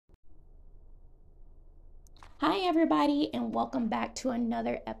Hi, everybody, and welcome back to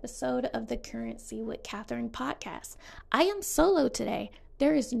another episode of the Kurrency with Katherine podcast. I am solo today.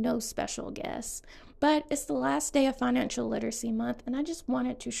 There is no special guest, but it's the last day of Financial Literacy Month, and I just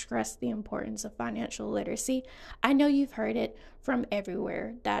wanted to stress the importance of financial literacy. I know you've heard it from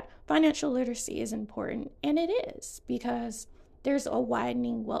everywhere that financial literacy is important, and it is because there's a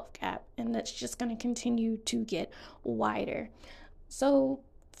widening wealth gap, and that's just going to continue to get wider. So,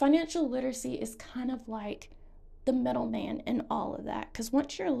 financial literacy is kind of like the middleman in all of that, because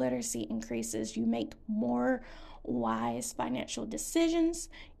once your literacy increases, you make more wise financial decisions,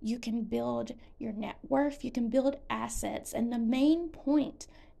 you can build your net worth, you can build assets, and the main point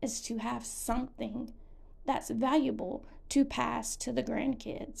is to have something that's valuable to pass to the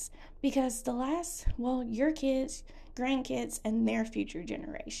grandkids, because your kids, grandkids, and their future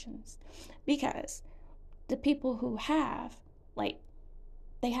generations, because the people who have, like,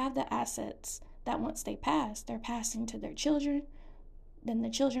 they have the assets that once they pass, they're passing to their children, then the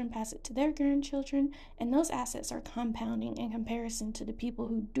children pass it to their grandchildren, and those assets are compounding in comparison to the people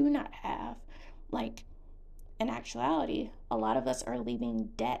who do not have. Like, in actuality, a lot of us are leaving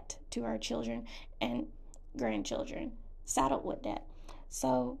debt to our children and grandchildren, saddled with debt.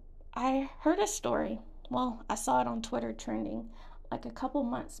 So I heard a story, I saw it on Twitter trending like a couple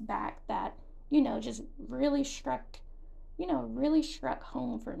months back that, just really struck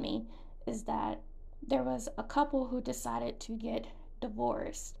home for me, is that there was a couple who decided to get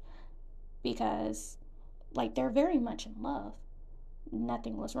divorced because, like, they're very much in love.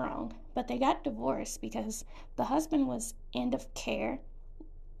 Nothing was wrong. But they got divorced because the husband was end of care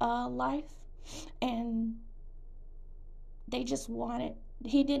life, and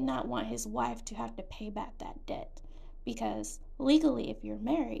he did not want his wife to have to pay back that debt, because legally, if you're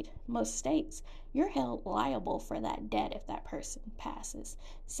married, most states, you're held liable for that debt if that person passes.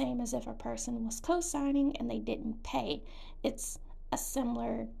 Same as if a person was co-signing and they didn't pay. It's a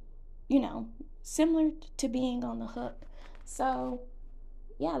similar to being on the hook. So,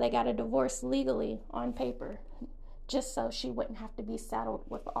 yeah, they got a divorce legally on paper, just so she wouldn't have to be saddled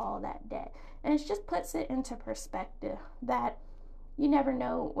with all that debt. And it just puts it into perspective that you never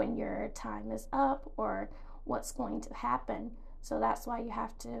know when your time is up or what's going to happen. So that's why you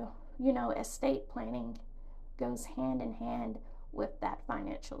have to, estate planning goes hand in hand with that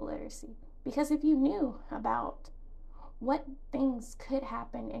financial literacy. Because if you knew about what things could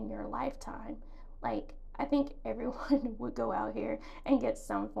happen in your lifetime, like, I think everyone would go out here and get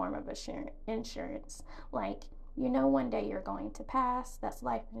some form of insurance. Like, one day you're going to pass, that's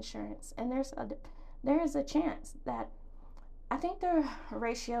life insurance. And there is a chance that, I think the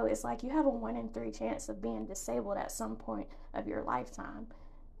ratio is like, you have a 1 in 3 chance of being disabled at some point of your lifetime.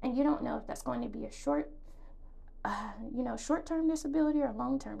 And you don't know if that's going to be a short-term disability or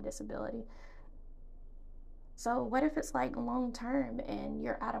long-term disability. So what if it's like long-term and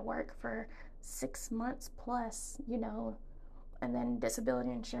you're out of work for 6 months plus, and then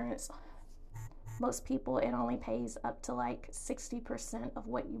disability insurance, most people, it only pays up to like 60% of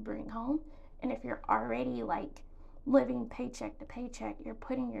what you bring home. And if you're already like living paycheck to paycheck, you're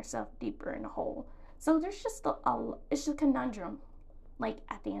putting yourself deeper in a hole. So there's just it's a conundrum. Like,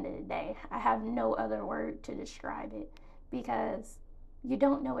 at the end of the day, I have no other word to describe it, because you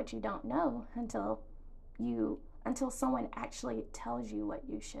don't know what you don't know until someone actually tells you what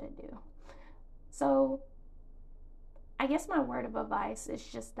you should do. So I guess my word of advice is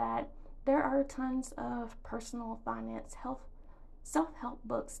just that there are tons of personal finance, self-help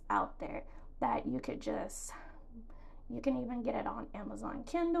books out there that you can even get it on Amazon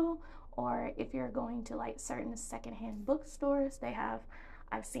Kindle, or if you're going to like certain secondhand bookstores,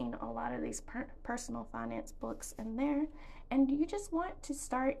 I've seen a lot of these personal finance books in there. And you just want to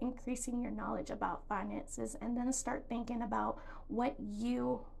start increasing your knowledge about finances, and then start thinking about what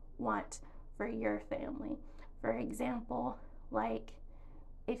you want for your family. For example, like,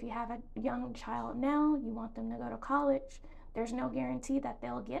 if you have a young child now, you want them to go to college, there's no guarantee that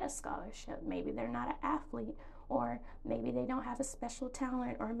they'll get a scholarship. Maybe they're not an athlete, or maybe they don't have a special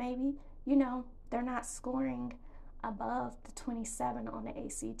talent, or maybe, they're not scoring above the 27 on the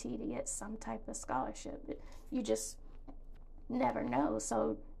ACT to get some type of scholarship. You just never know.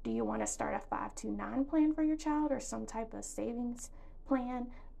 So do you want to start a 529 plan for your child, or some type of savings plan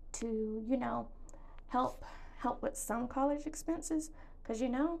to, help with some college expenses? Because,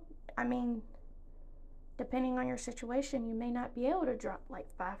 depending on your situation, you may not be able to drop like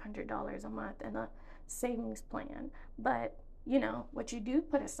 $500 a month in a savings plan. But, what you do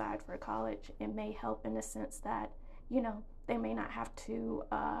put aside for college, it may help in the sense that, they may not have to,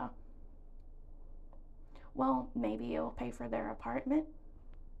 maybe it'll pay for their apartment.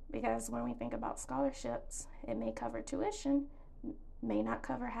 Because when we think about scholarships, it may cover tuition, may not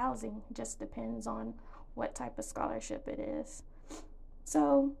cover housing, just depends on what type of scholarship it is.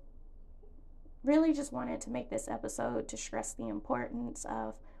 So really just wanted to make this episode to stress the importance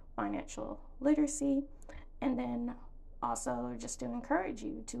of financial literacy, and then also just to encourage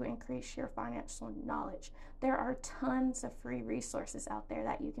you to increase your financial knowledge. There are tons of free resources out there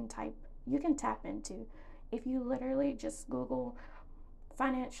that you can tap into. If you literally just Google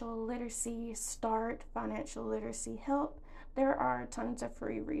financial literacy start, financial literacy help, there are tons of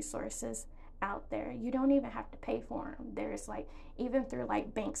free resources out there. You don't even have to pay for them. There's even through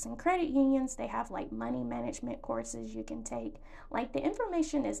banks and credit unions, they have money management courses you can take. The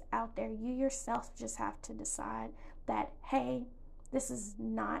information is out there. You yourself just have to decide that, hey, this is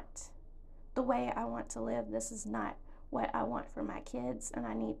not the way I want to live. This is not what I want for my kids, and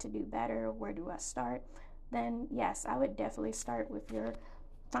I need to do better. Where do I start? Then yes, I would definitely start with your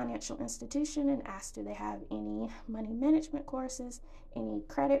financial institution and ask, do they have any money management courses, any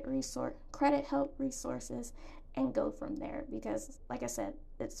credit help resources, and go from there. Because like I said,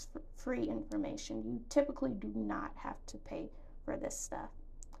 it's free information. You typically do not have to pay for this stuff.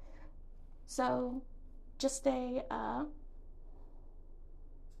 So just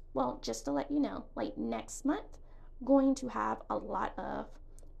just to let you know, next month, going to have a lot of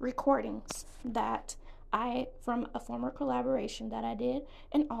recordings that from a former collaboration that I did,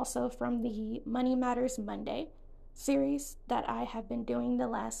 and also from the Money Matters Monday series that I have been doing the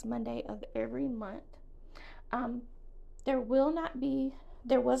last Monday of every month. There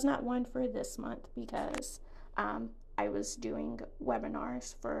was not one for this month because I was doing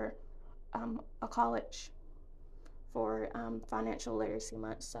webinars for a college for financial literacy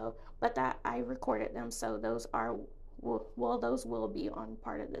month. So, but that I recorded them, so those will be on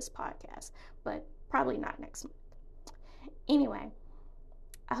part of this podcast, but probably not next month. Anyway,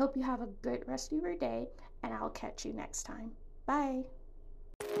 I hope you have a good rest of your day, and I'll catch you next time. Bye.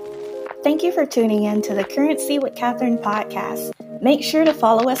 Thank you for tuning in to the Kurrency with Katherine podcast. Make sure to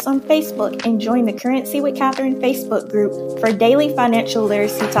follow us on Facebook and join the Kurrency with Katherine Facebook group for daily financial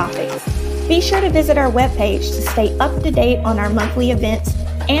literacy topics. Be sure to visit our webpage to stay up to date on our monthly events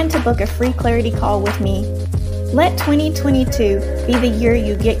and to book a free clarity call with me. Let 2022 be the year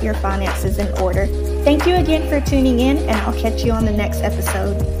you get your finances in order. Thank you again for tuning in, and I'll catch you on the next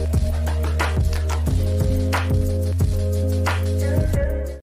episode.